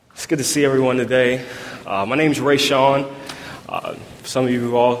good to see everyone today. My name is Ray Sean. For some of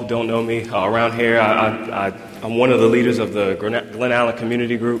you all who don't know me around here, I'm one of the leaders of the Glen Allen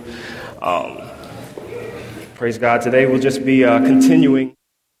Community Group. Praise God. Today we'll just be continuing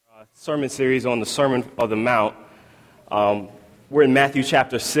a sermon series on the Sermon on the Mount. We're in Matthew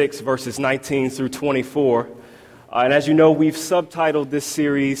chapter 6, verses 19 through 24. And as you know, we've subtitled this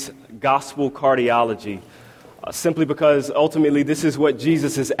series Gospel Cardiology. Simply because ultimately this is what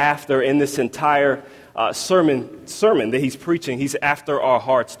Jesus is after in this entire sermon that he's preaching. He's after our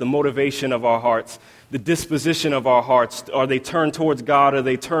hearts, the motivation of our hearts, the disposition of our hearts. Are they turned towards God? Are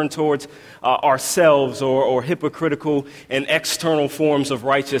they turned towards ourselves or hypocritical and external forms of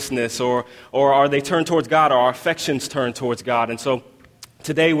righteousness? Or are they turned towards God? Are our affections turned towards God? And so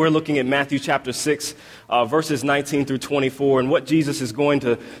today we're looking at Matthew chapter 6, verses 19 through 24, and what Jesus is going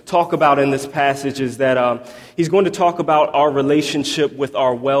to talk about in this passage is that he's going to talk about our relationship with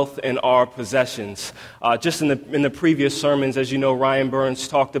our wealth and our possessions. Just in the previous sermons, as you know, Ryan Burns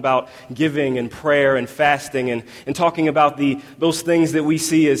talked about giving and prayer and fasting and talking about those things that we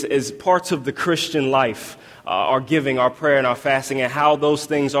see as parts of the Christian life. Our giving, our prayer, and our fasting, and how those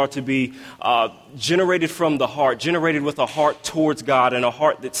things are to be generated from the heart, generated with a heart towards God and a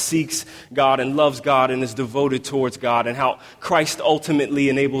heart that seeks God and loves God and is devoted towards God, and how Christ ultimately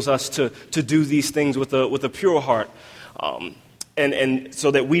enables us to do these things with a pure heart. And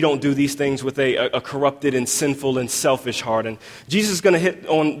so that we don't do these things with a corrupted and sinful and selfish heart. And Jesus is going to hit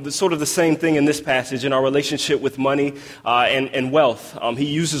on sort of the same thing in this passage in our relationship with money and wealth. He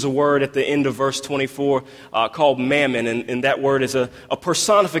uses a word at the end of verse 24 called mammon, and that word is a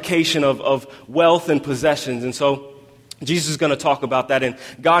personification of wealth and possessions. And so Jesus is going to talk about that, and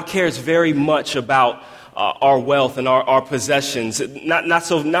God cares very much about our wealth and our possessions. Not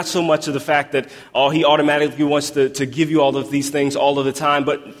so much of the fact that he automatically wants to give you all of these things all of the time,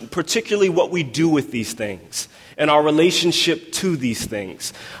 but particularly what we do with these things and our relationship to these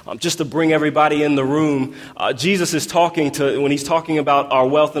things. Just to bring everybody in the room, Jesus is when he's talking about our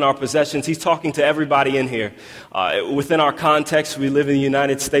wealth and our possessions, he's talking to everybody in here. Within our context, we live in the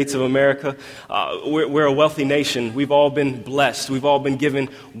United States of America. We're a wealthy nation. We've all been blessed. We've all been given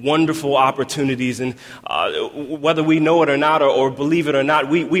wonderful opportunities. And whether we know it or not or believe it or not,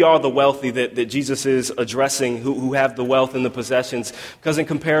 we are the wealthy that Jesus is addressing who have the wealth and the possessions. Because in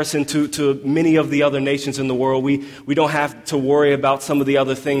comparison to many of the other nations in the world, we don't have to worry about some of the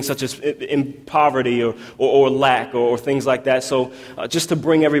other things such as in poverty or lack or things like that. So just to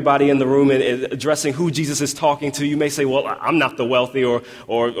bring everybody in the room and addressing who Jesus is talking to, you may say, well, I'm not the wealthy or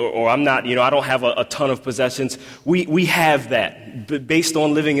I'm not, I don't have a ton of possessions. We have that. But based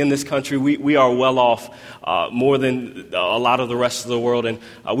on living in this country, we are well off more than a lot of the rest of the world. And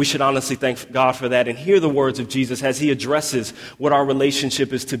we should honestly thank God for that and hear the words of Jesus as he addresses what our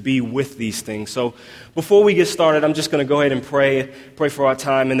relationship is to be with these things. So before we get started, I'm just going to go ahead and pray for our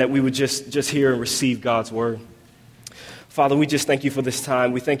time and that we would just hear and receive God's word. Father, we just thank you for this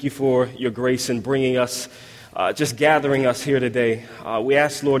time. We thank you for your grace in bringing us, just gathering us here today. We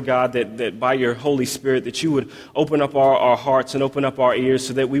ask, Lord God, that by your Holy Spirit, that you would open up our hearts and open up our ears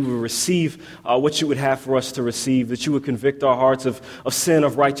so that we would receive what you would have for us to receive, that you would convict our hearts of sin,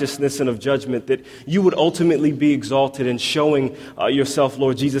 of righteousness, and of judgment, that you would ultimately be exalted in showing yourself,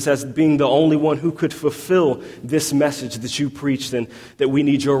 Lord Jesus, as being the only one who could fulfill this message that you preached, and that we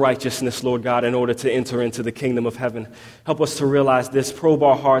need your righteousness, Lord God, in order to enter into the kingdom of heaven. Help us to realize this, probe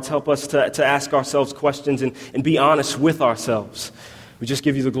our hearts, help us to ask ourselves questions and be honest with ourselves. We just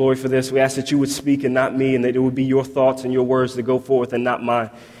give you the glory for this. We ask that you would speak and not me, and that it would be your thoughts and your words that go forth and not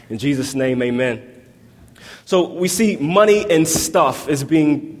mine. In Jesus' name, amen. So we see money and stuff as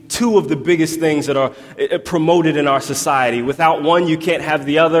being two of the biggest things that are promoted in our society. Without one, you can't have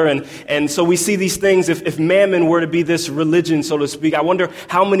the other. And so we see these things. If mammon were to be this religion, so to speak, I wonder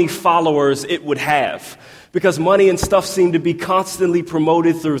how many followers it would have. Because money and stuff seem to be constantly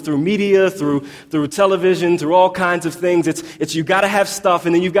promoted through media, through television, through all kinds of things. It's you got to have stuff,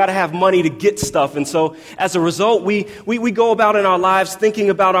 and then you've got to have money to get stuff. And so as a result, we go about in our lives thinking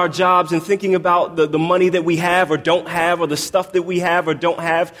about our jobs and thinking about the money that we have or don't have, or the stuff that we have or don't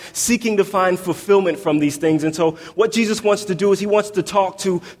have, seeking to find fulfillment from these things. And so what Jesus wants to do is he wants to talk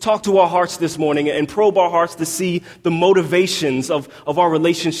to our hearts this morning and probe our hearts to see the motivations of our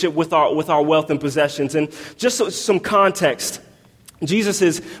relationship with our wealth and possessions. And just some context, Jesus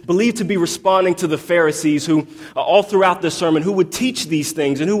is believed to be responding to the Pharisees who, all throughout this sermon, who would teach these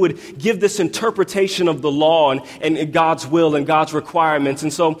things and who would give this interpretation of the law and God's will and God's requirements.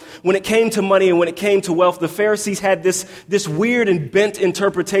 And so when it came to money and when it came to wealth, the Pharisees had this weird and bent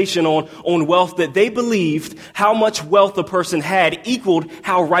interpretation on wealth that they believed how much wealth a person had equaled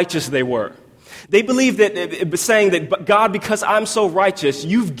how righteous they were. They believed that, saying that, God, because I'm so righteous,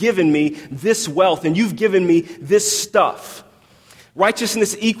 you've given me this wealth and you've given me this stuff.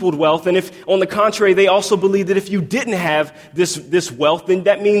 Righteousness equaled wealth, and if, on the contrary, they also believed that if you didn't have this wealth, then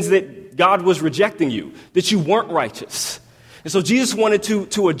that means that God was rejecting you, that you weren't righteous. And so Jesus wanted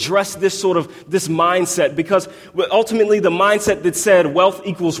to address this mindset, because ultimately the mindset that said wealth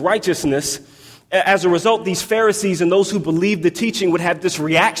equals righteousness, as a result, these Pharisees and those who believed the teaching would have this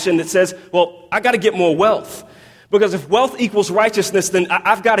reaction that says, well, I got to get more wealth, because if wealth equals righteousness, then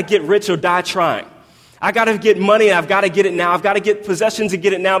I've got to get rich or die trying. I got to get money, I've got to get it now. I've got to get possessions and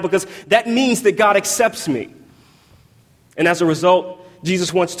get it now, because that means that God accepts me. And as a result,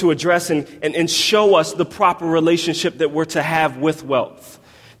 Jesus wants to address and show us the proper relationship that we're to have with wealth.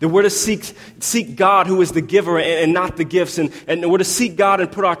 That we're to seek God, who is the giver, and not the gifts. And we're to seek God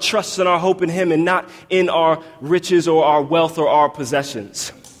and put our trust and our hope in Him and not in our riches or our wealth or our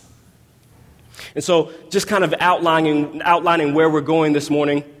possessions. And so just kind of outlining where we're going this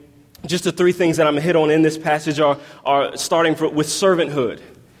morning, just the three things that I'm going to hit on in this passage are starting with servanthood,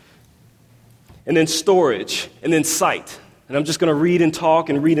 and then storage, and then sight. And I'm just going to read and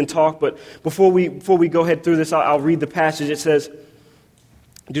talk, but before we go ahead through this, I'll read the passage. It says,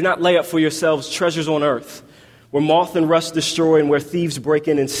 "Do not lay up for yourselves treasures on earth, where moth and rust destroy and where thieves break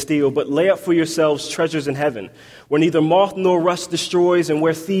in and steal, but lay up for yourselves treasures in heaven, where neither moth nor rust destroys and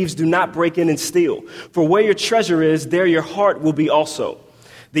where thieves do not break in and steal. For where your treasure is, there your heart will be also.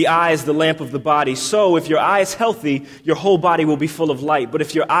 The eye is the lamp of the body. So if your eye is healthy, your whole body will be full of light. But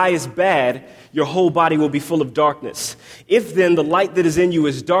if your eye is bad, your whole body will be full of darkness. If then the light that is in you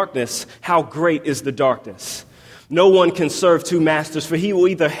is darkness, how great is the darkness? No one can serve two masters, for he will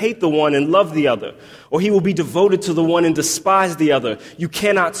either hate the one and love the other, or he will be devoted to the one and despise the other. You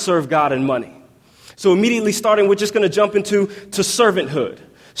cannot serve God and money." So immediately we're just going to jump into servanthood.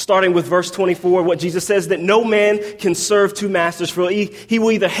 Starting with verse 24, what Jesus says, that no man can serve two masters, for he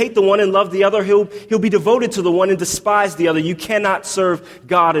will either hate the one and love the other, he'll be devoted to the one and despise the other. You cannot serve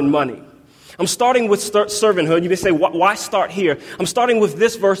God and money. I'm starting with servanthood. You may say, why start here? I'm starting with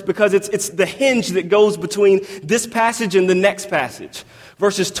this verse because it's the hinge that goes between this passage and the next passage.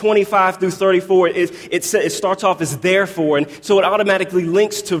 Verses 25 through 34, it starts off as therefore, and so it automatically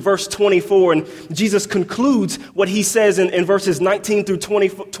links to verse 24, and Jesus concludes what he says in verses 19 through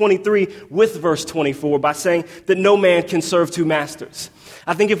 23 with verse 24 by saying that no man can serve two masters.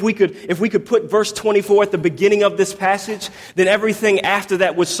 I think if we could put verse 24 at the beginning of this passage, then everything after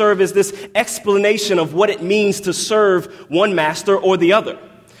that would serve as this explanation of what it means to serve one master or the other,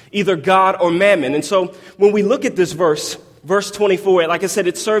 either God or mammon. And so when we look at this verse 24, like I said,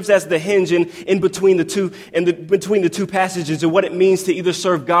 it serves as the hinge in between the two passages of what it means to either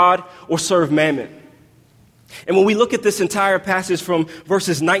serve God or serve mammon. And when we look at this entire passage from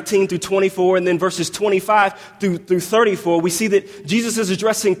verses 19 through 24 and then verses 25 through 34, we see that Jesus is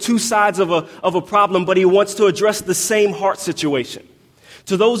addressing two sides of a problem, but he wants to address the same heart situation.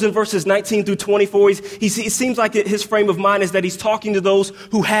 To those in verses 19 through 24, it seems like his frame of mind is that he's talking to those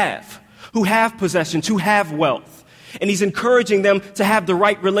who have possessions, who have wealth. And he's encouraging them to have the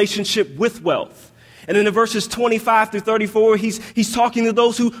right relationship with wealth. And then in verses 25 through 34, he's talking to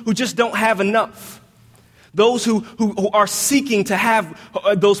those who just don't have enough. Those who are seeking to have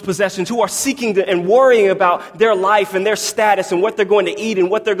those possessions, who are seeking and worrying about their life and their status and what they're going to eat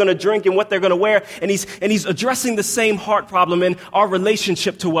and what they're going to drink and what they're going to wear. And he's addressing the same heart problem in our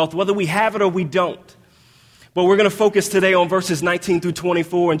relationship to wealth, whether we have it or we don't. But we're going to focus today on verses 19 through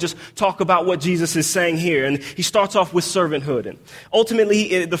 24 and just talk about what Jesus is saying here. And he starts off with servanthood. And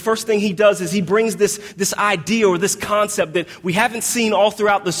ultimately, the first thing he does is he brings this idea or this concept that we haven't seen all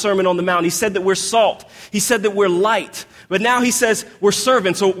throughout the Sermon on the Mount. He said that we're salt. He said that we're light. But now he says we're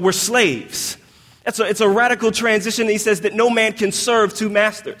servants or we're slaves. It's a radical transition. He says that no man can serve two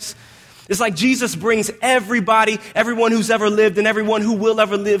masters. It's like Jesus brings everyone who's ever lived and everyone who will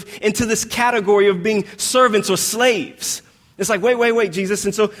ever live into this category of being servants or slaves. It's like, wait, Jesus.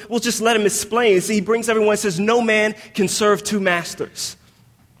 And so we'll just let him explain. See, he brings everyone and says, no man can serve two masters.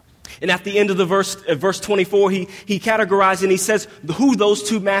 And at the end of the verse 24, he categorizes and he says who those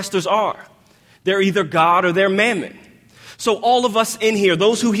two masters are. They're either God or they're mammon. So all of us in here,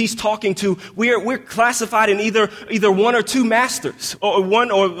 those who he's talking to, we're classified in either one or two masters, or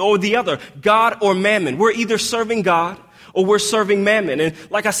one or the other, God or mammon. We're either serving God or we're serving mammon. And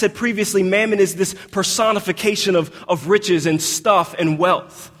like I said previously, mammon is this personification of riches and stuff and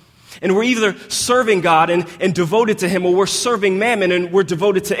wealth. And we're either serving God and devoted to him, or we're serving mammon and we're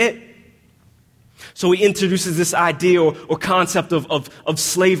devoted to it. So he introduces this idea or concept of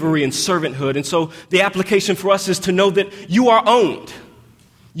slavery and servanthood. And so the application for us is to know that you are owned.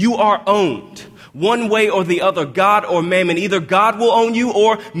 You are owned. One way or the other, God or mammon. Either God will own you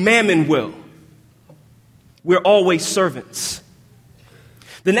or mammon will. We're always servants.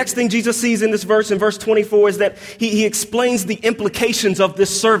 The next thing Jesus sees in this verse, in verse 24, is that he explains the implications of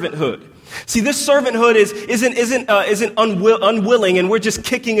this servanthood. See, this servanthood isn't unwilling, and we're just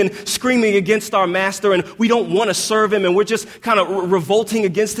kicking and screaming against our master, and we don't want to serve him, and we're just kind of revolting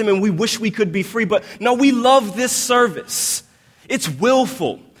against him, and we wish we could be free. But no, we love this service. It's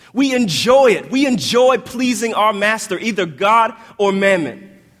willful. We enjoy it. We enjoy pleasing our master, either God or mammon.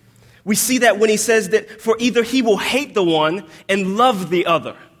 We see that when he says that for either he will hate the one and love the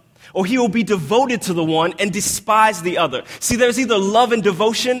other, or he will be devoted to the one and despise the other. See, there's either love and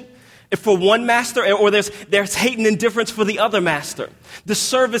devotion for one master, or there's hate and indifference for the other master. The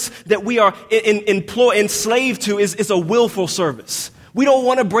service that we are enslaved to is a willful service. We don't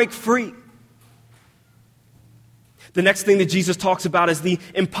want to break free. The next thing that Jesus talks about is the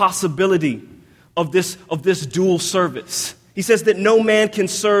impossibility of this dual service. He says that no man can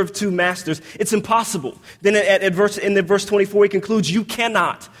serve two masters. It's impossible. Then in verse 24, he concludes, you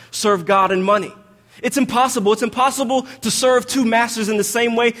cannot serve God and money. It's impossible. It's impossible to serve two masters in the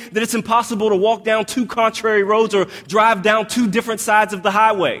same way that it's impossible to walk down two contrary roads or drive down two different sides of the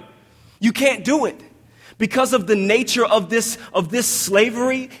highway. You can't do it. Because of the nature of this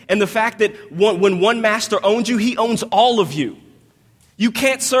slavery and the fact that when one master owns you, he owns all of you. You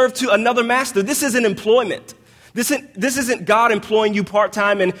can't serve to another master. This isn't employment. This isn't God employing you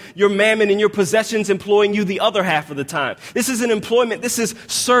part-time and your mammon and your possessions employing you the other half of the time. This isn't employment. This is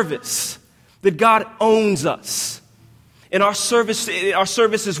service, that God owns us. And our service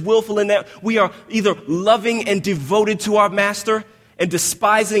is willful in that we are either loving and devoted to our master and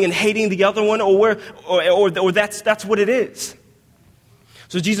despising and hating the other one, or that's what it is.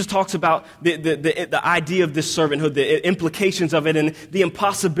 So Jesus talks about the idea of this servanthood, the implications of it, and the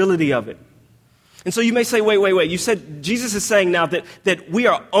impossibility of it. And so you may say, wait. You said Jesus is saying now that we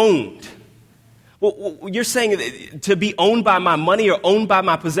are owned. Well, you're saying to be owned by my money or owned by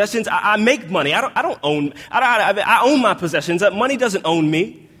my possessions? I make money. I own my possessions. Money doesn't own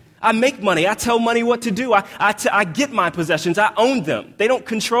me. I make money. I tell money what to do. I get my possessions. I own them. They don't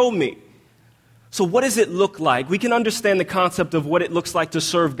control me. So what does it look like? We can understand the concept of what it looks like to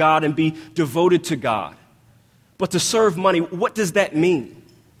serve God and be devoted to God. But to serve money, what does that mean?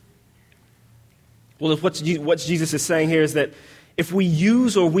 Well, what Jesus is saying here is that if we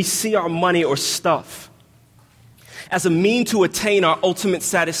use or we see our money or stuff as a mean to attain our ultimate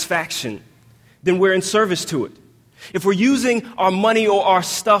satisfaction, then we're in service to it. If we're using our money or our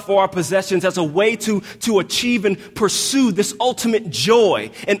stuff or our possessions as a way to achieve and pursue this ultimate joy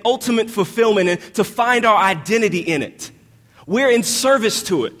and ultimate fulfillment and to find our identity in it, we're in service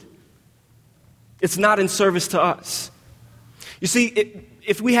to it. It's not in service to us. You see,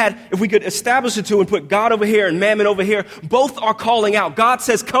 if we could establish the two and put God over here and mammon over here, both are calling out. God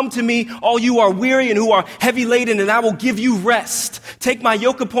says, come to me, all you are weary and who are heavy laden, and I will give you rest. Take my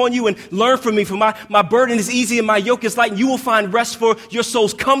yoke upon you and learn from me, for my burden is easy and my yoke is light, and you will find rest for your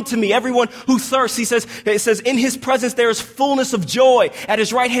souls. Come to me, everyone who thirsts. It says, in his presence there is fullness of joy. At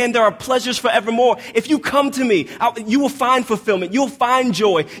his right hand there are pleasures forevermore. If you come to me, you will find fulfillment. You'll find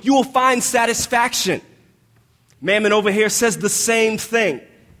joy. You will find satisfaction. Mammon over here says the same thing.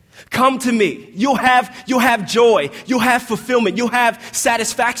 Come to me. You'll have joy. You'll have fulfillment. You'll have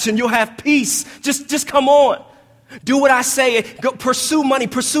satisfaction. You'll have peace. Just come on. Do what I say. Go pursue money.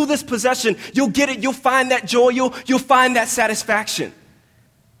 Pursue this possession. You'll get it. You'll find that joy. You'll find that satisfaction.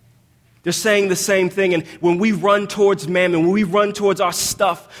 They're saying the same thing. And when we run towards mammon, when we run towards our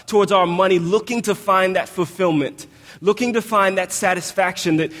stuff, towards our money, looking to find that fulfillment, looking to find that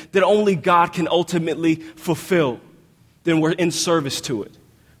satisfaction that only God can ultimately fulfill, then we're in service to it.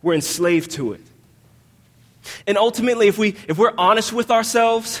 We're enslaved to it. And ultimately, if we're honest with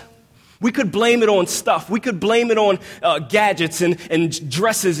ourselves, we could blame it on stuff. We could blame it on gadgets and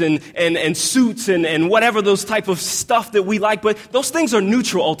dresses and suits and whatever those type of stuff that we like. But those things are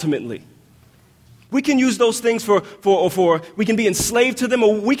neutral ultimately. We can use those things for we can be enslaved to them,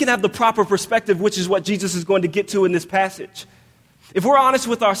 or we can have the proper perspective, which is what Jesus is going to get to in this passage. If we're honest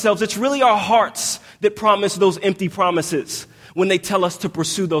with ourselves, it's really our hearts that promise those empty promises when they tell us to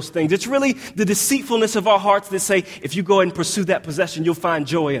pursue those things. It's really the deceitfulness of our hearts that say, if you go ahead and pursue that possession, you'll find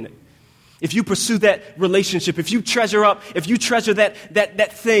joy in it. if you pursue that relationship, if you treasure that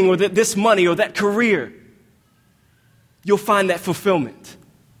thing or this money or that career, you'll find that fulfillment.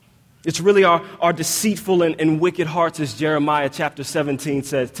 It's really our deceitful and wicked hearts, as Jeremiah chapter 17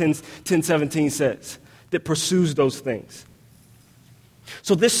 says, 10:17 says, that pursues those things.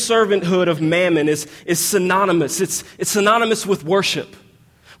 So this servanthood of mammon is synonymous. It's synonymous with worship.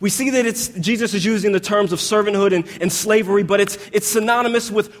 We see that Jesus is using the terms of servanthood and slavery, but it's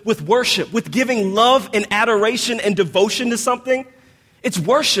synonymous with worship, with giving love and adoration and devotion to something. It's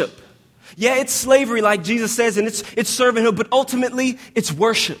worship. Yeah, it's slavery, like Jesus says, and it's servanthood, but ultimately it's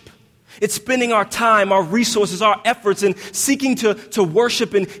worship. It's spending our time, our resources, our efforts in seeking to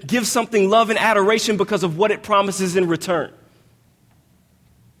worship and give something love and adoration because of what it promises in return.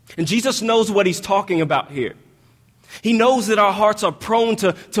 And Jesus knows what he's talking about here. He knows that our hearts are prone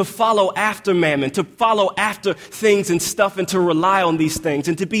to follow after mammon, to follow after things and stuff and to rely on these things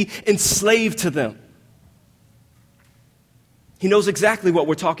and to be enslaved to them. He knows exactly what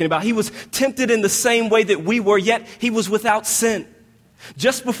we're talking about. He was tempted in the same way that we were, yet he was without sin.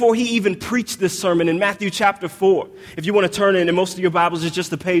 Just before he even preached this sermon in Matthew chapter 4, if you want to turn in, and most of your Bibles is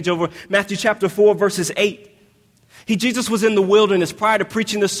just a page over, Matthew chapter 4, verses 8. Jesus was in the wilderness prior to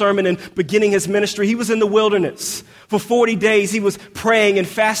preaching this sermon and beginning his ministry. He was in the wilderness. For 40 days, he was praying and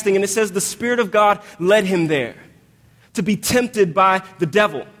fasting, and it says the Spirit of God led him there to be tempted by the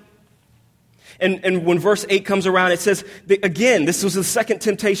devil. And when verse 8 comes around, it says, again, this was the second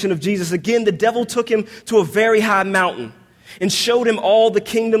temptation of Jesus. Again, the devil took him to a very high mountain and showed him all the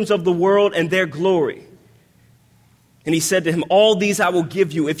kingdoms of the world and their glory. And he said to him, all these I will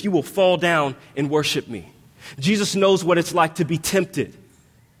give you if you will fall down and worship me. Jesus knows what it's like to be tempted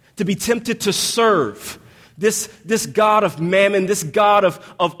to serve this God of mammon, this God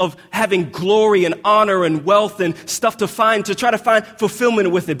of having glory and honor and wealth and stuff to try to find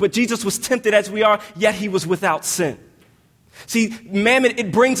fulfillment with it. But Jesus was tempted as we are, yet he was without sin. See, mammon,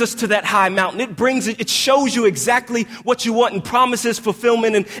 it brings us to that high mountain. It shows you exactly what you want and promises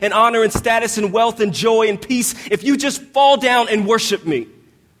fulfillment and honor and status and wealth and joy and peace if you just fall down and worship me.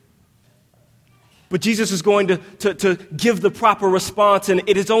 But Jesus is going to give the proper response, and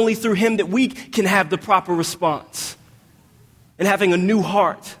it is only through him that we can have the proper response. And having a new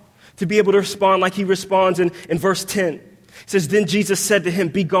heart to be able to respond like he responds in verse 10. It says, then Jesus said to him,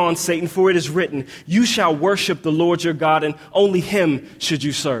 be gone, Satan, for it is written, you shall worship the Lord your God, and only him should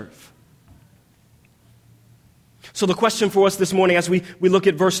you serve. So the question for us this morning as we look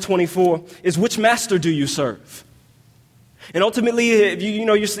at verse 24 is, which master do you serve? And ultimately, if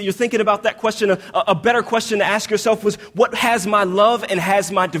you're thinking about that question, a better question to ask yourself was, what has my love and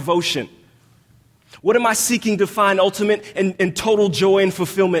has my devotion? What am I seeking to find ultimate and total joy and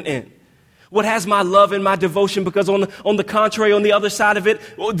fulfillment in? What has my love and my devotion? Because on the contrary, on the other side of it,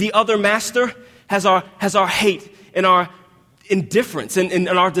 the other master has our hate and our indifference and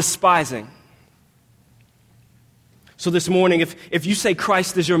our despising. So this morning, if you say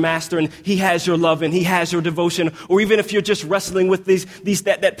Christ is your master and he has your love and he has your devotion, or even if you're just wrestling with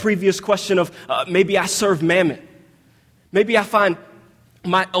that previous question of maybe I serve mammon, maybe I find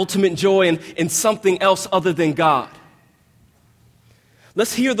my ultimate joy in something else other than God.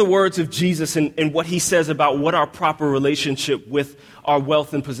 Let's hear the words of Jesus and what he says about what our proper relationship with our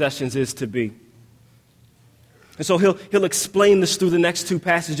wealth and possessions is to be. And so he'll explain this through the next two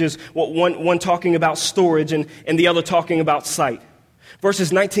passages, one talking about storage and the other talking about sight.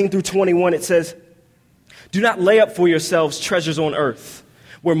 Verses 19 through 21, it says, do not lay up for yourselves treasures on earth,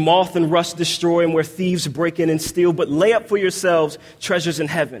 where moth and rust destroy and where thieves break in and steal, but lay up for yourselves treasures in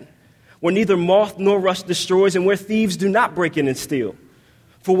heaven, where neither moth nor rust destroys and where thieves do not break in and steal.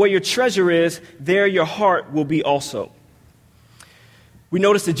 For where your treasure is, there your heart will be also. We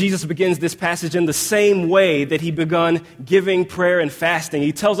notice that Jesus begins this passage in the same way that he begun giving, prayer, and fasting.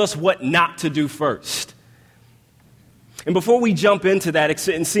 He tells us what not to do first. And before we jump into that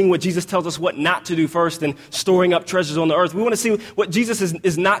and seeing what Jesus tells us what not to do first and storing up treasures on the earth, we want to see what Jesus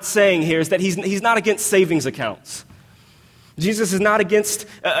is not saying here is that he's not against savings accounts. Jesus is not against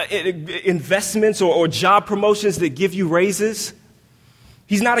investments or job promotions that give you raises.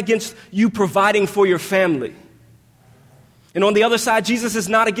 He's not against you providing for your family. And on the other side, Jesus is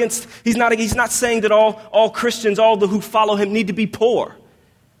not against, he's not saying that all Christians, who follow him need to be poor.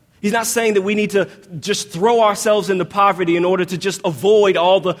 He's not saying that we need to just throw ourselves into poverty in order to just avoid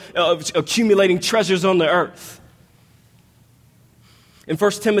all the accumulating treasures on the earth. In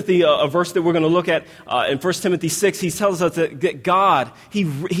 1 Timothy, a verse that we're going to look at, in 1 Timothy 6, he tells us that God, he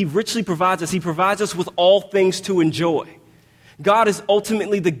richly provides us. He provides us with all things to enjoy. God is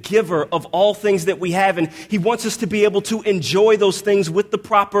ultimately the giver of all things that we have, and he wants us to be able to enjoy those things with the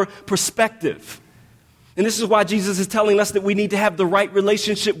proper perspective. And this is why Jesus is telling us that we need to have the right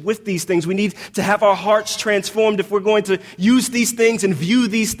relationship with these things. We need to have our hearts transformed if we're going to use these things and view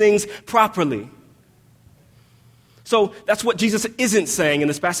these things properly. So that's what Jesus isn't saying in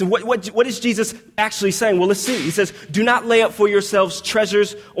this passage. What is Jesus actually saying? Well, let's see. He says, do not lay up for yourselves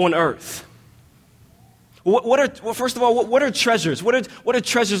treasures on earth. First of all, what are treasures? What are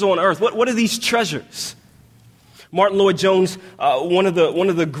treasures on earth? What are these treasures? Martin Lloyd-Jones, one of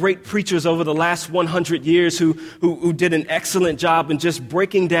the great preachers over the last 100 years who did an excellent job in just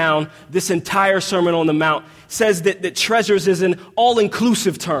breaking down this entire Sermon on the Mount, says that treasures is an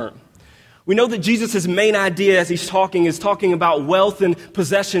all-inclusive term. We know that Jesus' main idea as he's talking is talking about wealth and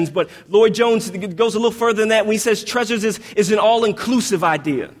possessions, but Lloyd-Jones goes a little further than that when he says treasures is an all-inclusive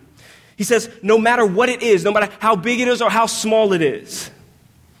idea. He says no matter what it is, no matter how big it is or how small it is,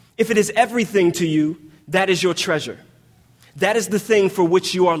 if it is everything to you, that is your treasure. That is the thing for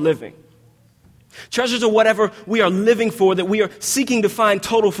which you are living. Treasures are whatever we are living for, that we are seeking to find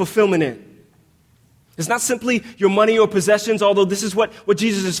total fulfillment in. It's not simply your money or possessions, although this is what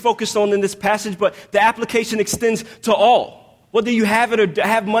Jesus is focused on in this passage, but the application extends to all. Whether you have it or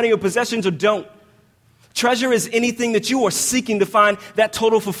have money or possessions or don't. Treasure is anything that you are seeking to find that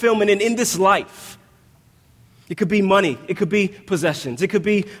total fulfillment in this life. It could be money. It could be possessions. It could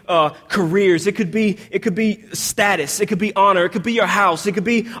be careers. It could be status. It could be honor. It could be your house. It could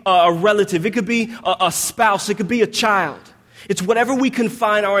be a relative. It could be a spouse. It could be a child. It's whatever we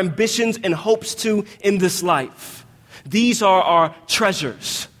confine our ambitions and hopes to in this life. These are our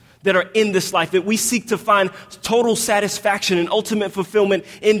treasures that are in this life, that we seek to find total satisfaction and ultimate fulfillment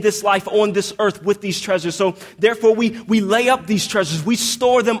in this life on this earth with these treasures. So therefore we lay up these treasures. We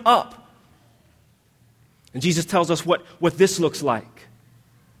store them up. And Jesus tells us what this looks like.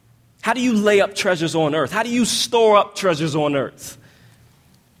 How do you lay up treasures on earth? How do you store up treasures on earth?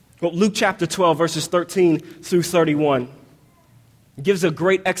 Well, Luke chapter 12, verses 13 through 31 gives a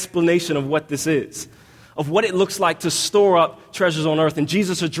great explanation of what this is, of what it looks like to store up treasures on earth. And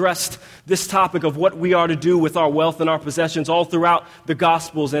Jesus addressed this topic of what we are to do with our wealth and our possessions all throughout the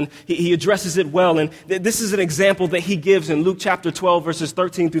Gospels, and he addresses it well. And this is an example that he gives in Luke chapter 12, verses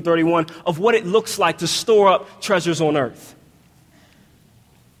 13 through 31, of what it looks like to store up treasures on earth.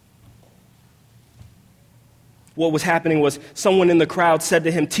 What was happening was someone in the crowd said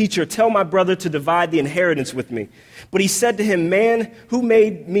to him, "Teacher, tell my brother to divide the inheritance with me." But he said to him, "Man, who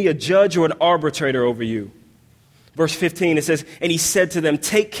made me a judge or an arbitrator over you?" Verse 15, it says, "And he said to them,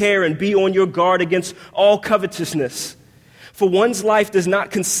 take care and be on your guard against all covetousness. For one's life does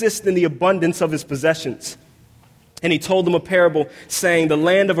not consist in the abundance of his possessions." And he told them a parable, saying, the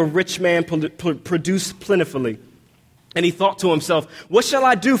land of a rich man produced plentifully. And he thought to himself, what shall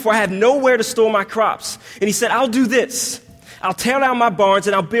I do? For I have nowhere to store my crops. And he said, I'll do this. I'll tear down my barns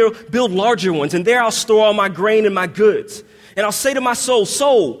and I'll build larger ones. And there I'll store all my grain and my goods. And I'll say to my soul,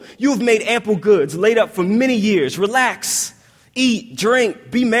 soul, you have made ample goods laid up for many years. Relax, eat,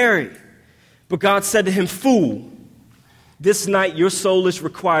 drink, be merry. But God said to him, fool, this night your soul is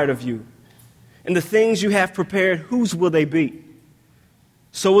required of you. And the things you have prepared, whose will they be?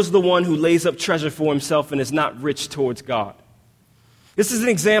 So is the one who lays up treasure for himself and is not rich towards God. This is an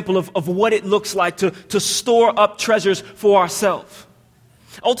example of what it looks like to store up treasures for ourselves.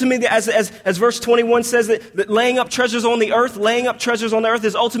 Ultimately, as verse 21 says, that laying up treasures on the earth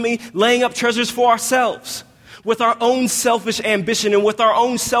is ultimately laying up treasures for ourselves with our own selfish ambition and with our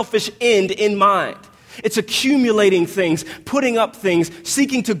own selfish end in mind. It's accumulating things, putting up things,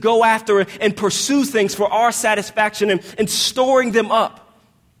 seeking to go after and pursue things for our satisfaction and storing them up.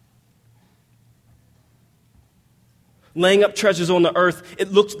 Laying up treasures on the earth,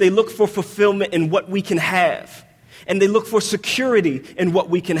 they look for fulfillment in what we can have. And they look for security in what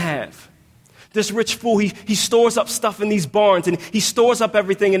we can have. This rich fool, he stores up stuff in these barns and he stores up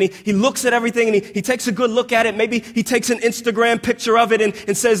everything and he looks at everything and he takes a good look at it. Maybe he takes an Instagram picture of it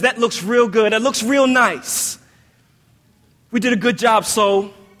and says, that looks real good. That looks real nice. We did a good job,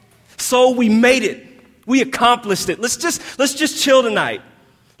 soul. Soul, we made it. We accomplished it. Let's just chill tonight.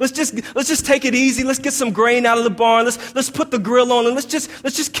 Let's just take it easy. Let's get some grain out of the barn. Let's put the grill on and let's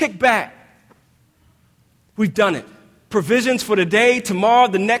just kick back. We've done it. Provisions for today, tomorrow,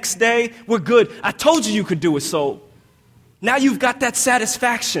 the next day. We're good. I told you could do it, soul. Now you've got that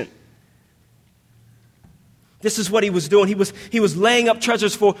satisfaction. This is what he was doing. He was laying up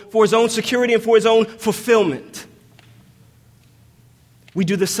treasures for his own security and for his own fulfillment. We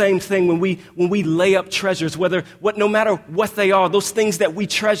do the same thing when we lay up treasures, no matter what they are, those things that we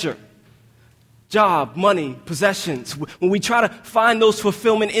treasure. Job, money, possessions. When we try to find those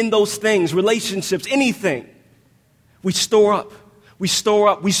fulfillment in those things, relationships, anything, we store up. We store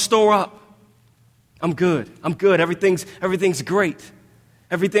up. We store up. I'm good. I'm good. Everything's great.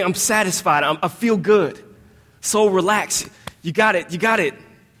 I'm satisfied. I feel good. So relax. You got it. You got it.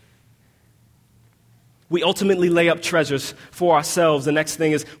 We ultimately lay up treasures for ourselves. The next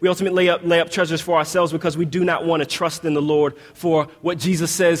thing is we ultimately lay up treasures for ourselves because we do not want to trust in the Lord for what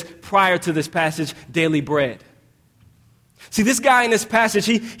Jesus says prior to this passage, daily bread. See, this guy in this passage,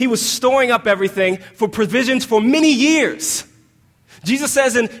 he was storing up everything for provisions for many years. Jesus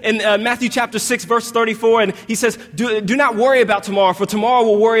says in Matthew chapter 6, verse 34, and he says, do not worry about tomorrow, for tomorrow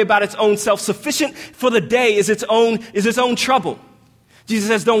will worry about its own self. Sufficient for the day is its own trouble. Jesus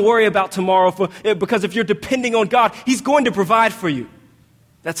says, don't worry about tomorrow, because if you're depending on God, He's going to provide for you.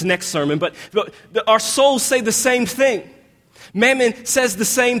 That's next sermon. But our souls say the same thing. Mammon says the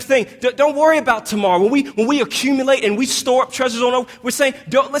same thing. Don't worry about tomorrow. When we accumulate and we store up treasures on earth, we're saying,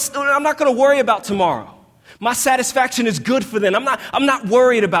 I'm not going to worry about tomorrow. My satisfaction is good for them. I'm not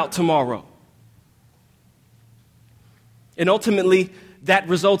worried about tomorrow. And ultimately, that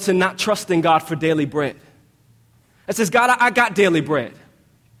results in not trusting God for daily bread. It says, God, I got daily bread.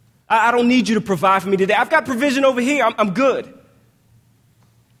 I don't need you to provide for me today. I've got provision over here. I'm good.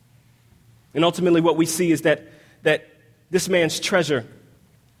 And ultimately what we see is that this man's treasure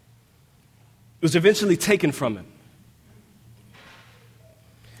was eventually taken from him.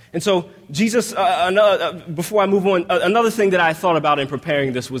 And so Jesus, before I move on, another thing that I thought about in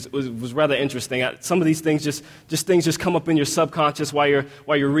preparing this was rather interesting. Some of these things just come up in your subconscious while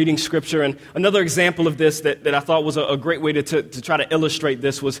you're reading Scripture. And another example of this that I thought was a great way to try to illustrate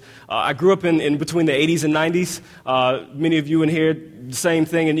this was I grew up in between the 80s and 90s. Many of you in here, the same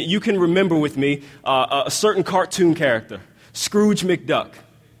thing. And you can remember with me a certain cartoon character, Scrooge McDuck.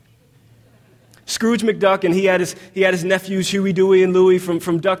 Scrooge McDuck, and he had his nephews Huey, Dewey, and Louie from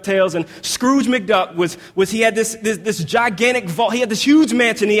DuckTales. And Scrooge McDuck he had this gigantic vault. He had this huge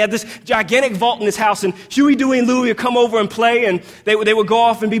mansion. He had this gigantic vault in his house. And Huey, Dewey, and Louie would come over and play, and they would go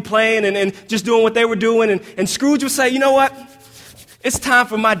off and be playing and just doing what they were doing. And Scrooge would say, you know what? It's time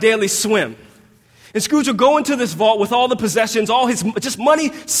for my daily swim. And Scrooge would go into this vault with all the possessions, all his just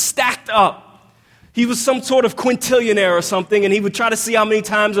money stacked up. He was some sort of quintillionaire or something, and he would try to see how many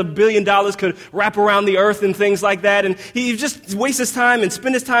times $1 billion could wrap around the earth and things like that. And he just waste his time and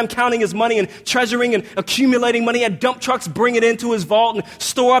spend his time counting his money and treasuring and accumulating money. He had dump trucks bring it into his vault and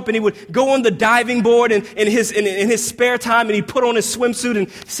store up, and he would go on the diving board in his spare time, and he'd put on his swimsuit and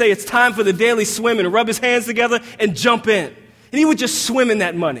say, it's time for the daily swim, and rub his hands together and jump in. And he would just swim in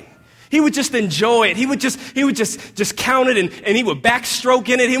that money. He would just enjoy it. He would just count it, and he would backstroke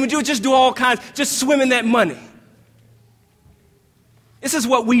in it. He would just do all kinds, just swim in that money. This is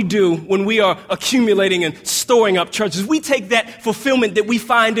what we do when we are accumulating and storing up treasures. We take that fulfillment that we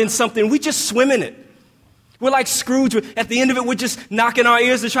find in something, we just swim in it. We're like Scrooge. At the end of it, we're just knocking our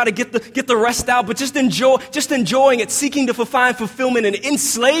ears to try to get the rest out, but just enjoying it, seeking to find fulfillment and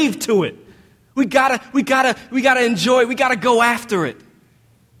enslaved to it. We gotta enjoy it. We gotta go after it.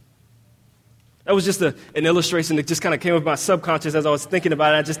 That was just an illustration that just kind of came up my subconscious as I was thinking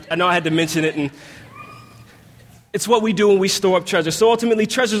about it. I know I had to mention it, and it's what we do when we store up treasure. So ultimately,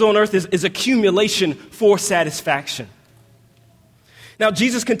 treasures on earth is accumulation for satisfaction. Now,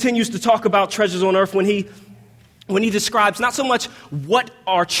 Jesus continues to talk about treasures on earth when he describes not so much what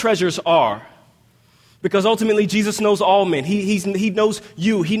our treasures are, because ultimately Jesus knows all men. He knows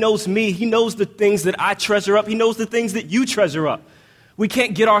you. He knows me. He knows the things that I treasure up. He knows the things that you treasure up. We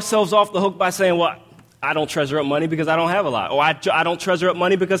can't get ourselves off the hook by saying, well, I don't treasure up money because I don't have a lot. Or I don't treasure up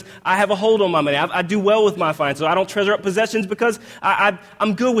money because I have a hold on my money. I do well with my finances. I don't treasure up possessions because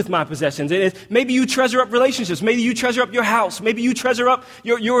I'm good with my possessions. Maybe you treasure up relationships. Maybe you treasure up your house. Maybe you treasure up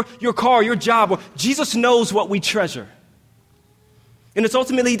your car, your job. Or Jesus knows what we treasure. And it's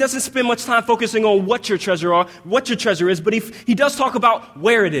ultimately, he doesn't spend much time focusing on what your treasure is, but he does talk about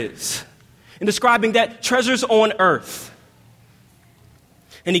where it is and describing that treasures on earth.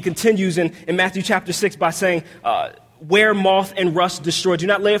 And he continues in Matthew chapter 6 by saying, where moth and rust destroy. Do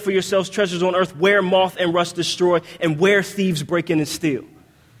not lay up for yourselves treasures on earth where moth and rust destroy and where thieves break in and steal.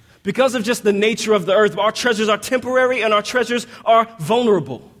 Because of just the nature of the earth, our treasures are temporary and our treasures are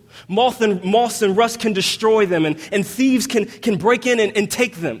vulnerable. Moths and rust can destroy them, and thieves can break in and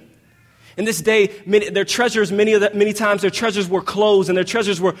take them. In this day, many times their treasures were clothes and their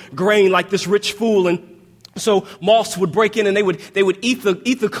treasures were grain, like this rich fool. And so moths would break in and they would eat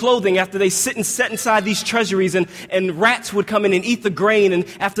the clothing after they set inside these treasuries, and rats would come in and eat the grain, and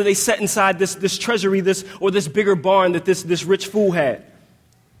after they set inside this treasury, this bigger barn that this rich fool had.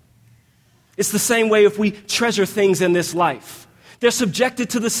 It's the same way if we treasure things in this life. They're subjected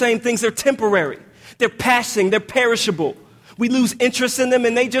to the same things. They're temporary. They're passing. They're perishable. We lose interest in them,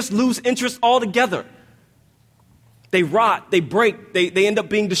 and they just lose interest altogether. They rot. They break. They end up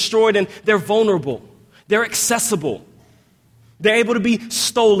being destroyed, and they're vulnerable. They're accessible. They're able to be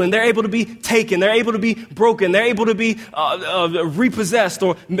stolen. They're able to be taken. They're able to be broken. They're able to be repossessed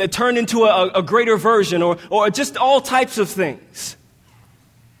or turned into a greater version or just all types of things.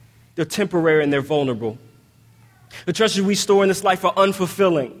 They're temporary and they're vulnerable. The treasures we store in this life are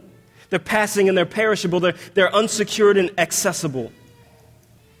unfulfilling. They're passing and they're perishable. They're unsecured and accessible.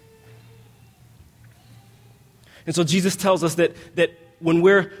 And so Jesus tells us that when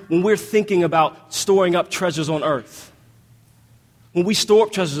we're thinking about storing up treasures on earth, when we store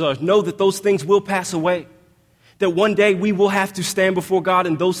up treasures on earth, know that those things will pass away. That one day we will have to stand before God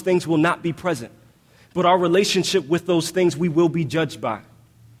and those things will not be present. But our relationship with those things we will be judged by.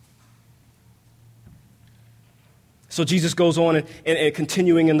 So Jesus goes on and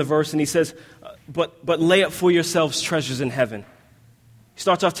continuing in the verse, and he says, but lay up for yourselves treasures in heaven. He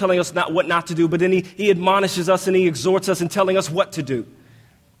starts off telling us what not to do, but then he admonishes us and he exhorts us in telling us what to do.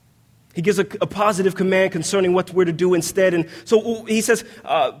 He gives a positive command concerning what we're to do instead. And so he says,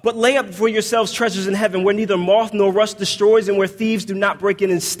 but lay up for yourselves treasures in heaven where neither moth nor rust destroys and where thieves do not break in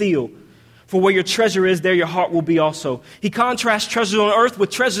and steal. For where your treasure is, there your heart will be also. He contrasts treasures on earth with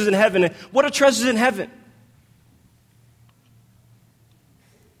treasures in heaven. And what are treasures in heaven?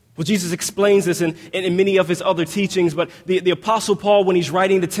 Well, Jesus explains this in many of his other teachings, but the Apostle Paul, when he's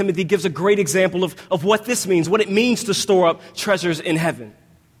writing to Timothy, gives a great example of what this means, what it means to store up treasures in heaven.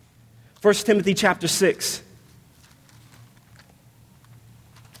 1 Timothy chapter 6.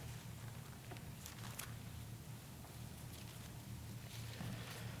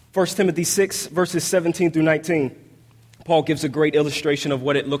 First Timothy 6, verses 17 through 19. Paul gives a great illustration of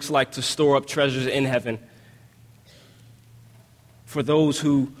what it looks like to store up treasures in heaven for those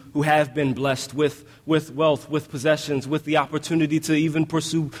who have been blessed with wealth, with possessions, with the opportunity to even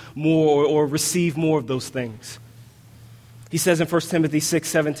pursue more or receive more of those things. He says in 1 Timothy 6,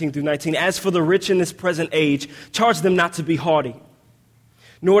 17 through 19, as for the rich in this present age, charge them not to be haughty,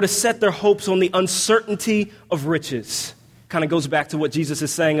 nor to set their hopes on the uncertainty of riches. Kind of goes back to what Jesus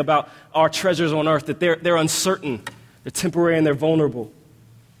is saying about our treasures on earth, that they're uncertain, they're temporary, and they're vulnerable.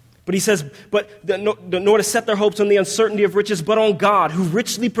 But he says, nor to set their hopes on the uncertainty of riches, but on God, who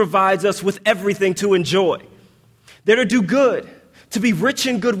richly provides us with everything to enjoy. They're to do good, to be rich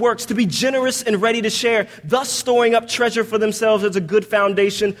in good works, to be generous and ready to share, thus storing up treasure for themselves as a good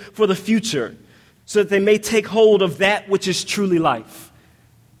foundation for the future, so that they may take hold of that which is truly life.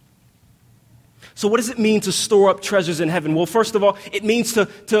 So what does it mean to store up treasures in heaven? Well, first of all, it means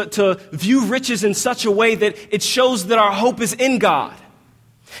to view riches in such a way that it shows that our hope is in God.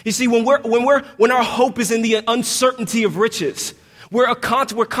 You see, when our hope is in the uncertainty of riches, we're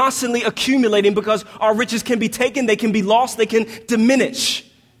constantly accumulating because our riches can be taken, they can be lost, they can diminish.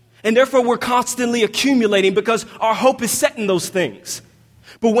 And therefore, we're constantly accumulating because our hope is set in those things.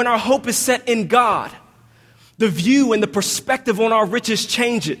 But when our hope is set in God, the view and the perspective on our riches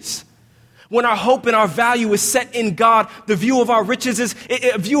changes. When our hope and our value is set in God, the view of our riches is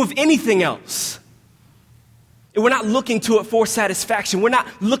a view of anything else. We're not looking to it for satisfaction. We're not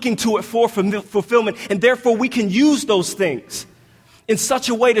looking to it for fulfillment. And therefore, we can use those things in such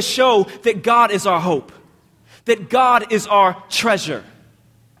a way to show that God is our hope, that God is our treasure.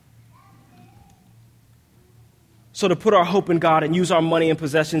 So to put our hope in God and use our money and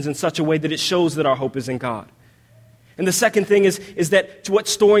possessions in such a way that it shows that our hope is in God. And the second thing is that what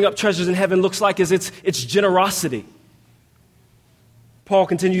storing up treasures in heaven looks like is it's generosity. Paul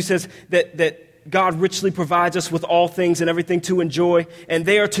continues, says that God richly provides us with all things and everything to enjoy, and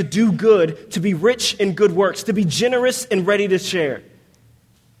they are to do good, to be rich in good works, to be generous and ready to share.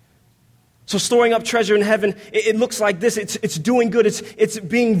 So storing up treasure in heaven, it looks like this. It's doing good. It's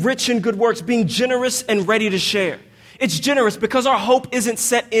being rich in good works, being generous and ready to share. It's generous because our hope isn't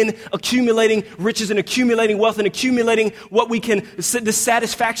set in accumulating riches and accumulating wealth and accumulating what we can, the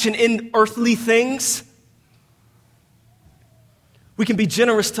satisfaction in earthly things. We can be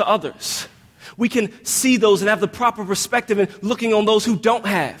generous to others. We can see those and have the proper perspective in looking on those who don't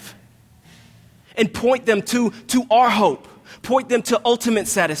have and point them to our hope, point them to ultimate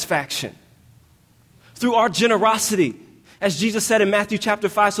satisfaction through our generosity, as Jesus said in Matthew chapter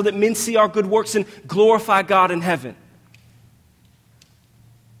 5, so that men see our good works and glorify God in heaven.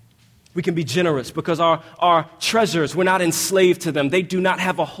 We can be generous because our treasures, we're not enslaved to them. They do not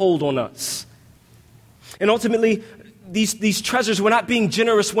have a hold on us. And ultimately, these treasures, we're not being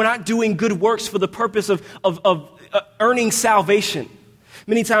generous, we're not doing good works for the purpose of earning salvation.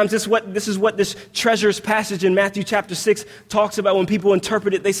 Many times this is what this treasures passage in Matthew chapter 6 talks about. When people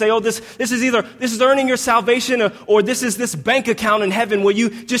interpret it, they say, oh, this is earning your salvation, or this is this bank account in heaven where you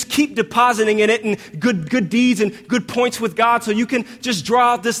just keep depositing in it and good deeds and good points with God so you can just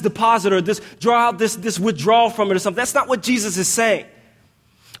draw out this deposit or draw out this withdrawal from it or something. That's not what Jesus is saying.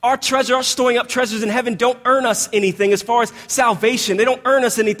 Our storing up treasures in heaven don't earn us anything as far as salvation. They don't earn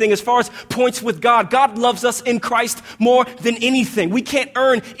us anything as far as points with God. God loves us in Christ more than anything. We can't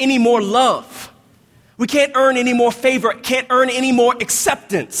earn any more love. We can't earn any more favor. Can't earn any more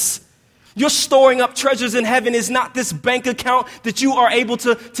acceptance. Your storing up treasures in heaven is not this bank account that you are able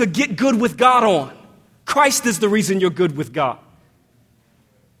to get good with God on. Christ is the reason you're good with God.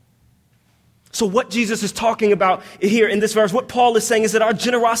 So what Jesus is talking about here in this verse, what Paul is saying is that our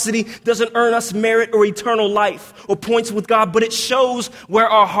generosity doesn't earn us merit or eternal life or points with God, but it shows where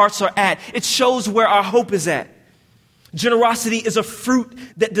our hearts are at. It shows where our hope is at. Generosity is a fruit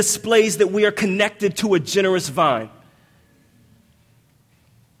that displays that we are connected to a generous vine.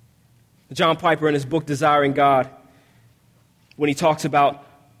 John Piper, in his book, Desiring God, when he talks about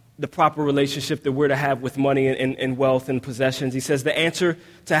the proper relationship that we're to have with money and wealth and possessions, he says the answer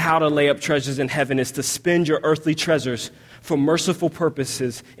to how to lay up treasures in heaven is to spend your earthly treasures for merciful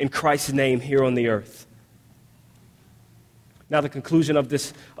purposes in Christ's name here on the earth. Now, the conclusion of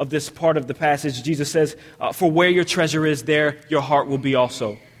this part of the passage, Jesus says, for where your treasure is, there your heart will be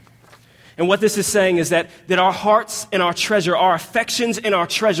also. And what this is saying is that our hearts and our treasure, our affections and our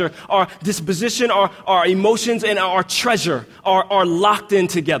treasure, our disposition, our emotions and our treasure are locked in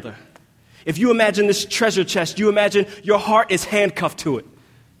together. If you imagine this treasure chest, you imagine your heart is handcuffed to it.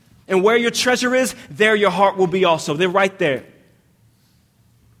 And where your treasure is, there your heart will be also. They're right there.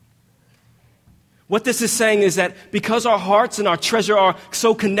 What this is saying is that because our hearts and our treasure are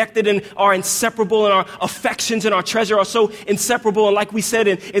so connected and are inseparable, and our affections and our treasure are so inseparable, and like we said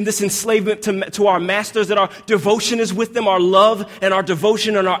in this enslavement to our masters, that our devotion is with them, our love and our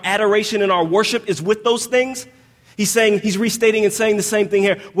devotion and our adoration and our worship is with those things. He's restating and saying the same thing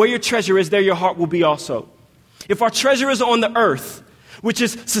here. Where your treasure is, there your heart will be also. If our treasure is on the earth, which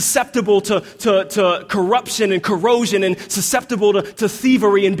is susceptible to corruption and corrosion and susceptible to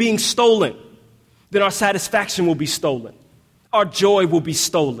thievery and being stolen, then our satisfaction will be stolen. Our joy will be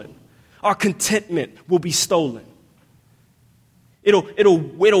stolen. Our contentment will be stolen.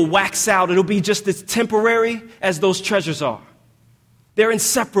 It'll wax out. It'll be just as temporary as those treasures are. They're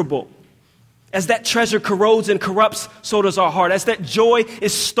inseparable. As that treasure corrodes and corrupts, so does our heart. As that joy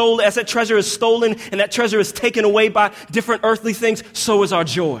is stolen, as that treasure is stolen and that treasure is taken away by different earthly things, so is our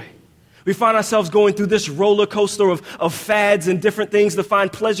joy. We find ourselves going through this roller coaster of fads and different things to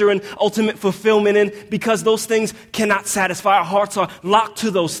find pleasure and ultimate fulfillment in, because those things cannot satisfy. Our hearts are locked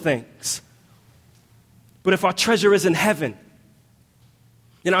to those things. But if our treasure is in heaven,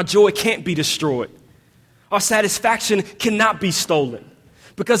 then our joy can't be destroyed. Our satisfaction cannot be stolen,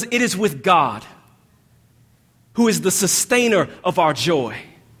 because it is with God, who is the sustainer of our joy.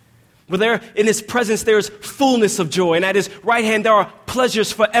 But there, in His presence, there is fullness of joy, and at His right hand there are pleasures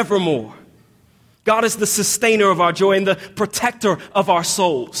forevermore. God is the sustainer of our joy and the protector of our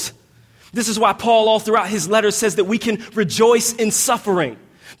souls. This is why Paul, all throughout his letter, says that we can rejoice in suffering.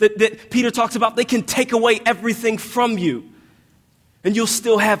 That Peter talks about, they can take away everything from you, and you'll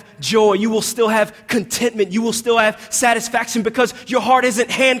still have joy. You will still have contentment. You will still have satisfaction, because your heart isn't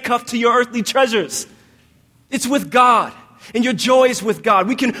handcuffed to your earthly treasures. It's with God. And your joy is with God.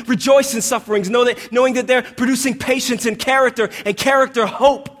 We can rejoice in sufferings, knowing that they're producing patience and character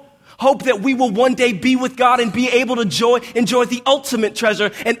hope. Hope that we will one day be with God and be able to enjoy the ultimate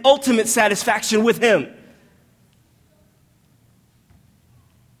treasure and ultimate satisfaction with Him.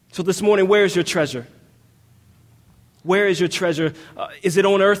 So this morning, where is your treasure? Where is your treasure? Is it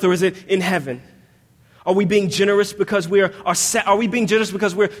on earth or is it in heaven? Are we being generous because we're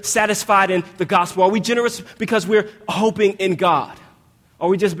satisfied in the gospel? Are we generous because we're hoping in God? Are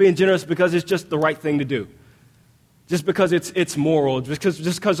we just being generous because it's just the right thing to do? Just because it's moral?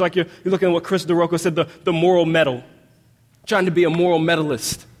 Just because like you're looking at what Chris DeRocco said, the moral medal. Trying to be a moral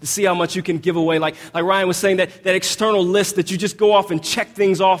medalist to see how much you can give away. Like Ryan was saying, that external list that you just go off and check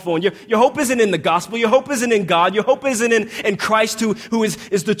things off on. Your hope isn't in the gospel. Your hope isn't in God. Your hope isn't in Christ, who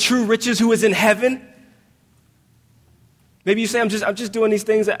is the true riches, who is in heaven. Maybe you say, I'm just doing these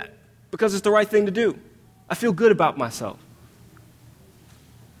things because it's the right thing to do. I feel good about myself.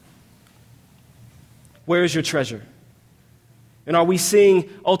 Where is your treasure? And are we seeing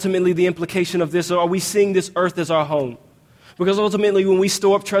ultimately the implication of this, or are we seeing this earth as our home? Because ultimately when we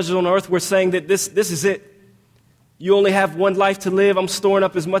store up treasures on earth, we're saying that this is it. You only have one life to live. I'm storing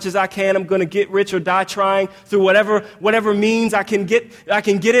up as much as I can. I'm going to get rich or die trying through whatever means I can get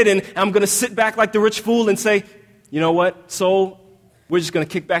it. And I'm going to sit back like the rich fool and say, you know what, soul, we're just going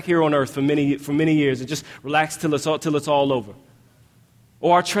to kick back here on earth for many years and just relax till it's all over.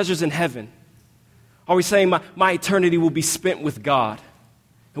 Or our treasures in heaven. Are we saying my eternity will be spent with God?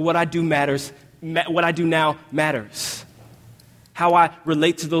 And what I do now matters. How I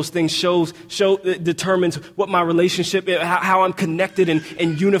relate to those things determines what my relationship is, how I'm connected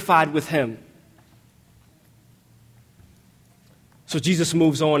and unified with Him. So Jesus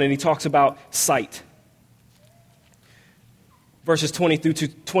moves on and He talks about sight. Verses 22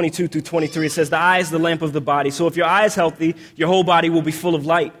 through 23, it says, the eye is the lamp of the body. So if your eye is healthy, your whole body will be full of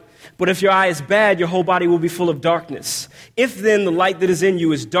light. But if your eye is bad, your whole body will be full of darkness. If then the light that is in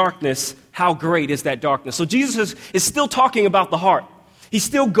you is darkness, how great is that darkness? So Jesus is still talking about the heart. He's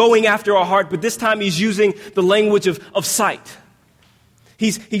still going after our heart, but this time He's using the language of sight.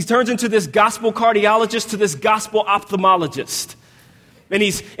 He turns into this gospel cardiologist to this gospel ophthalmologist. And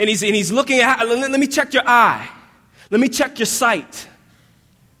he's looking at, let me check your eye. Let me check your sight.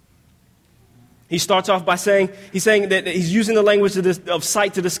 He starts off by saying that he's using the language of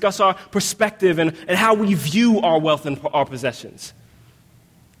sight to discuss our perspective and how we view our wealth and our possessions.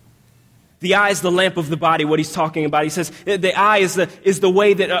 The eye is the lamp of the body, what he's talking about. He says the eye is the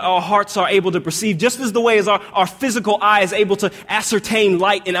way that our hearts are able to perceive, just as the way as our physical eye is able to ascertain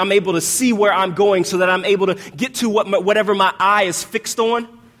light and I'm able to see where I'm going so that I'm able to get to whatever my eye is fixed on.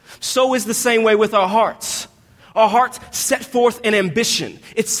 So is the same way with our hearts. Our hearts set forth an ambition.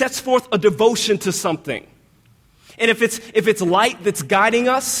 It sets forth a devotion to something. And if it's light that's guiding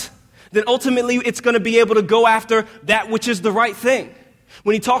us, then ultimately it's going to be able to go after that which is the right thing.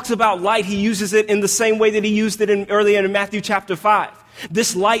 When he talks about light, he uses it in the same way that he used it earlier in Matthew chapter 5.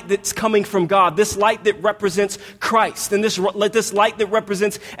 This light that's coming from God, this light that represents Christ, and this light that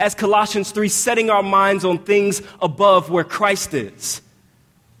represents, as Colossians 3, setting our minds on things above where Christ is.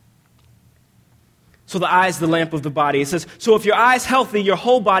 So the eye is the lamp of the body. It says, so if your eye is healthy, your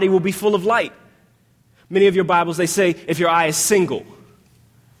whole body will be full of light. Many of your Bibles, they say, if your eye is single.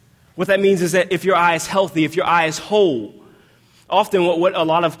 What that means is that if your eye is healthy, if your eye is whole. Often what a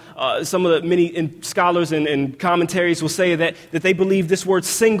lot of, some of the many scholars and commentaries will say that they believe this word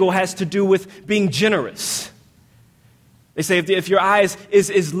single has to do with being generous. They say if your eye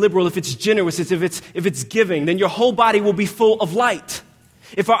is liberal, if it's generous, if it's giving, then your whole body will be full of light.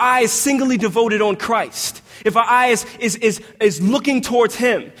 If our eye is singly devoted on Christ, if our eye is looking towards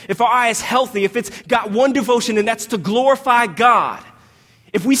Him, if our eye is healthy, if it's got one devotion and that's to glorify God,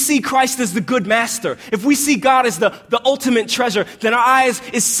 if we see Christ as the good master, if we see God as the ultimate treasure, then our eye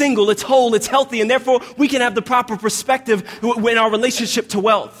is single, it's whole, it's healthy, and therefore we can have the proper perspective in our relationship to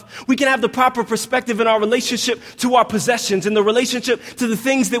wealth. We can have the proper perspective in our relationship to our possessions, in the relationship to the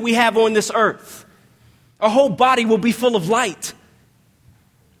things that we have on this earth. Our whole body will be full of light.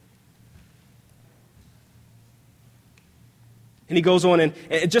 And he goes on, and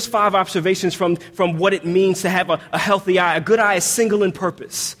just 5 observations from what it means to have a healthy eye. A good eye is single in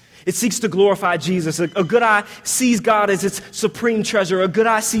purpose. It seeks to glorify Jesus. A good eye sees God as its supreme treasure. A good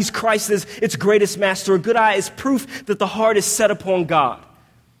eye sees Christ as its greatest master. A good eye is proof that the heart is set upon God.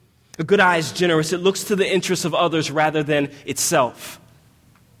 A good eye is generous. It looks to the interests of others rather than itself.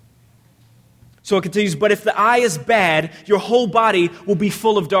 So it continues, but if the eye is bad, your whole body will be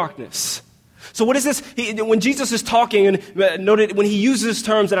full of darkness. So what is this? When Jesus is talking, and noted when he uses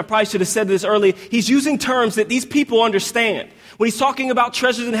terms, and I probably should have said this earlier, he's using terms that these people understand. When he's talking about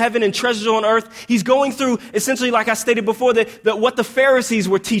treasures in heaven and treasures on earth, he's going through, essentially, like I stated before, what the Pharisees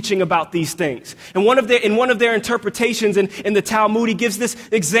were teaching about these things. And in one of their interpretations in the Talmud, he gives this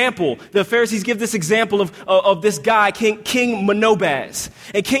example. The Pharisees give this example of this guy, King Monobaz.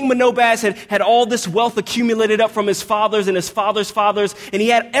 And King Monobaz had all this wealth accumulated up from his fathers and his father's fathers, and he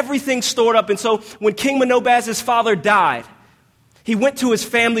had everything stored up. And so when King Monobaz's father died, he went to his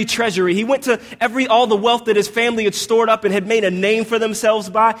family treasury. He went to all the wealth that his family had stored up and had made a name for themselves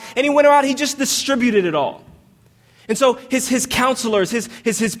by. And he went around, he just distributed it all. And so his counselors,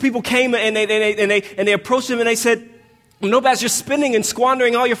 his people came and they approached him and they said, Monobaz, you're spending and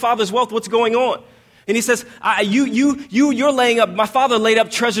squandering all your father's wealth. What's going on? And he says, you're laying up, my father laid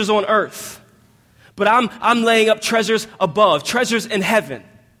up treasures on earth, but I'm laying up treasures above, treasures in heaven.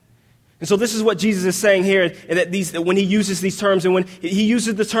 And so this is what Jesus is saying here, that when he uses these terms, and when he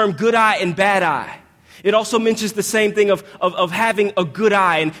uses the term good eye and bad eye, it also mentions the same thing of having a good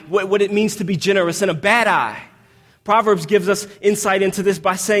eye and what it means to be generous, and a bad eye. Proverbs gives us insight into this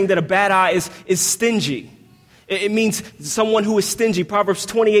by saying that a bad eye is stingy. It means someone who is stingy. Proverbs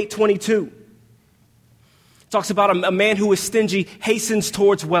 28:22 talks about a man who is stingy hastens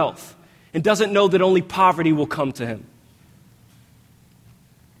towards wealth and doesn't know that only poverty will come to him.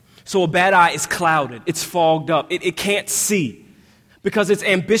 So a bad eye is clouded. It's fogged up. It can't see because its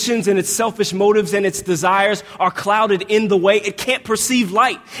ambitions and its selfish motives and its desires are clouded in the way. It can't perceive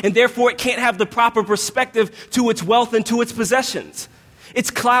light, and therefore it can't have the proper perspective to its wealth and to its possessions.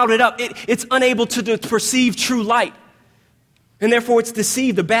 It's clouded up. It's unable to perceive true light. And therefore it's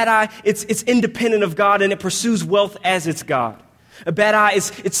deceived. A bad eye, it's independent of God, and it pursues wealth as its God. A bad eye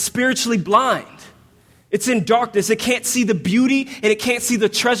it's spiritually blind. It's in darkness. It can't see the beauty, and it can't see the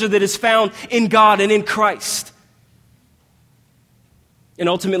treasure that is found in God and in Christ. And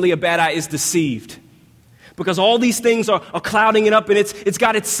ultimately, a bad eye is deceived because all these things are clouding it up, and it's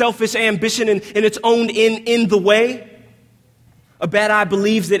got its selfish ambition and its own in the way. A bad eye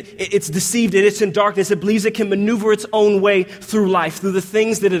believes that it's deceived and it's in darkness. It believes it can maneuver its own way through life, through the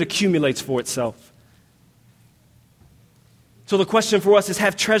things that it accumulates for itself. So the question for us is,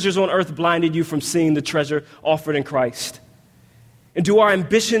 have treasures on earth blinded you from seeing the treasure offered in Christ? And do our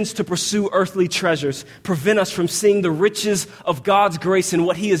ambitions to pursue earthly treasures prevent us from seeing the riches of God's grace and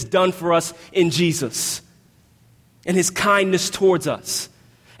what He has done for us in Jesus and His kindness towards us?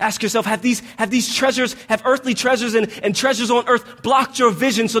 Ask yourself, have these treasures, have earthly treasures and treasures on earth blocked your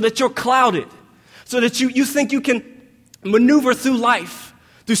vision so that you're clouded, so that you think you can maneuver through life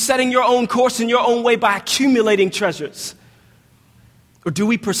through setting your own course in your own way by accumulating treasures? Or do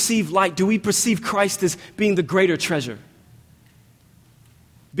we perceive light? Do we perceive Christ as being the greater treasure?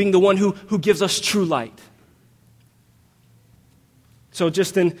 Being the one who gives us true light? So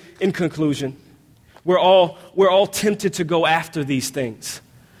just in conclusion, we're all tempted to go after these things.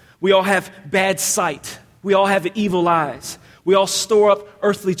 We all have bad sight. We all have evil eyes. We all store up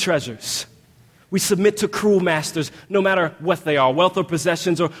earthly treasures. We submit to cruel masters, no matter what they are, wealth or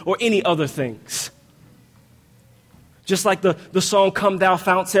possessions or any other things. Just like the song Come Thou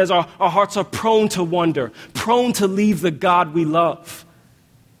Fount says, our hearts are prone to wander, prone to leave the God we love.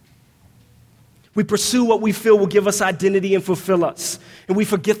 We pursue what we feel will give us identity and fulfill us. And we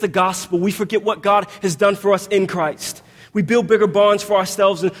forget the gospel. We forget what God has done for us in Christ. We build bigger barns for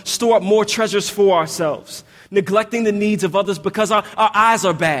ourselves and store up more treasures for ourselves, neglecting the needs of others because our eyes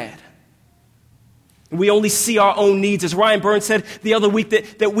are bad. And we only see our own needs. As Ryan Burns said the other week,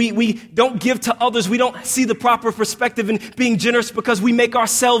 that we don't give to others. We don't see the proper perspective in being generous because we make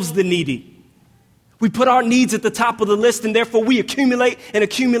ourselves the needy. We put our needs at the top of the list, and therefore we accumulate and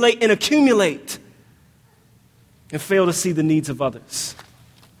accumulate and accumulate and fail to see the needs of others.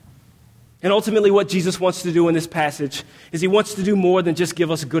 And ultimately what Jesus wants to do in this passage is He wants to do more than just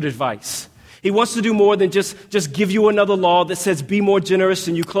give us good advice. He wants to do more than just give you another law that says be more generous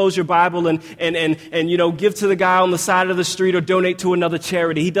and you close your Bible and give to the guy on the side of the street or donate to another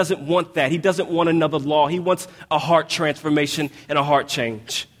charity. He doesn't want that. He doesn't want another law. He wants a heart transformation and a heart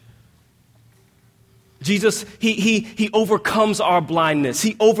change. Jesus, he overcomes our blindness.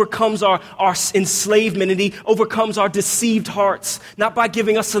 He overcomes our enslavement, and He overcomes our deceived hearts, not by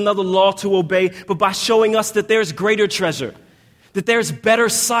giving us another law to obey, but by showing us that there's greater treasure, that there's better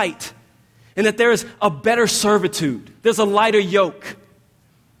sight, and that there is a better servitude. There's a lighter yoke.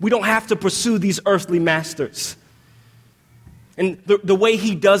 We don't have to pursue these earthly masters. And the way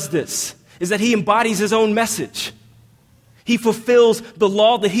He does this is that He embodies His own message. He fulfills the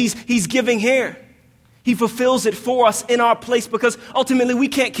law that He's giving here. He fulfills it for us in our place because ultimately we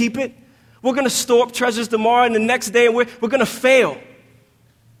can't keep it. We're going to store up treasures tomorrow and the next day, and we're going to fail.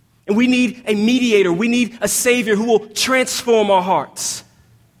 And we need a mediator. We need a Savior who will transform our hearts.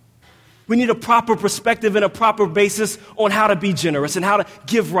 We need a proper perspective and a proper basis on how to be generous and how to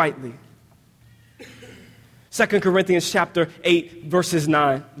give rightly. 2 Corinthians chapter 8, verse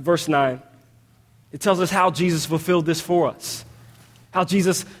 9. It tells us how Jesus fulfilled this for us. How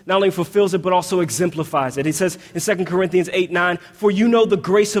Jesus not only fulfills it, but also exemplifies it. He says in 2 Corinthians 8:9, "For you know the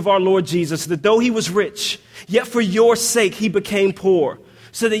grace of our Lord Jesus, that though He was rich, yet for your sake He became poor,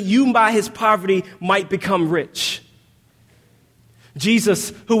 so that you by His poverty might become rich."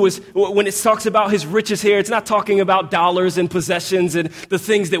 Jesus, when it talks about His riches here, it's not talking about dollars and possessions and the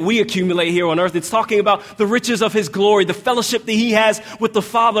things that we accumulate here on earth. It's talking about the riches of His glory, the fellowship that He has with the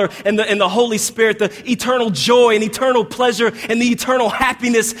Father and the Holy Spirit, the eternal joy and eternal pleasure and the eternal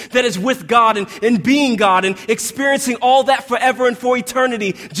happiness that is with God and being God and experiencing all that forever and for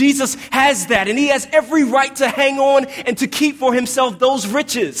eternity. Jesus has that, and He has every right to hang on and to keep for Himself those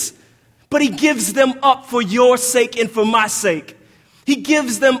riches. But He gives them up for your sake and for my sake. He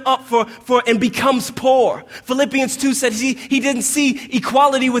gives them up for and becomes poor. Philippians 2 said he didn't see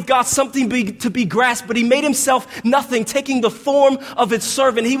equality with God something to be grasped, but he made himself nothing, taking the form of its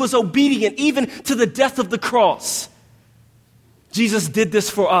servant. He was obedient even to the death of the cross. Jesus did this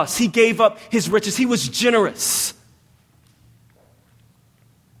for us. He gave up his riches. He was generous.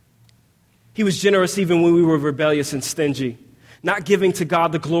 He was generous even when we were rebellious and stingy, not giving to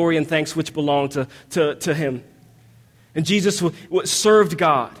God the glory and thanks which belong to him. And Jesus served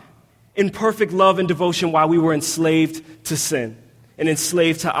God in perfect love and devotion while we were enslaved to sin and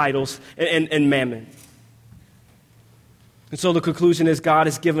enslaved to idols and mammon. And so the conclusion is God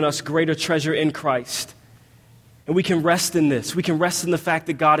has given us greater treasure in Christ. And we can rest in this. We can rest in the fact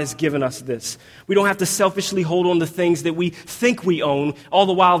that God has given us this. We don't have to selfishly hold on to things that we think we own, all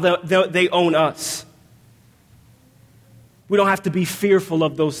the while they own us. We don't have to be fearful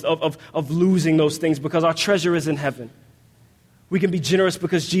of losing those things because our treasure is in heaven. We can be generous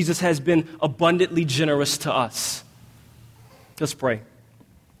because Jesus has been abundantly generous to us. Let's pray.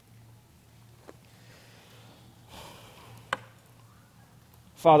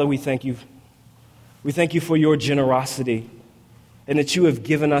 Father, we thank you. We thank you for your generosity and that you have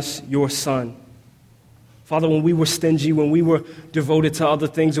given us your Son. Father, when we were stingy, when we were devoted to other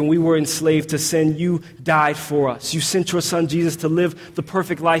things, when we were enslaved to sin, you died for us. You sent your Son, Jesus, to live the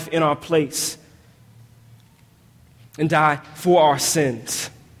perfect life in our place and die for our sins.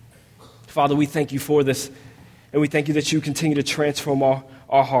 Father, we thank you for this, and we thank you that you continue to transform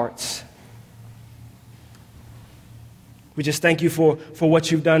our hearts. We just thank you for what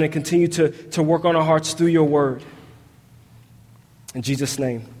you've done and continue to work on our hearts through your word. In Jesus'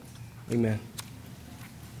 name, amen.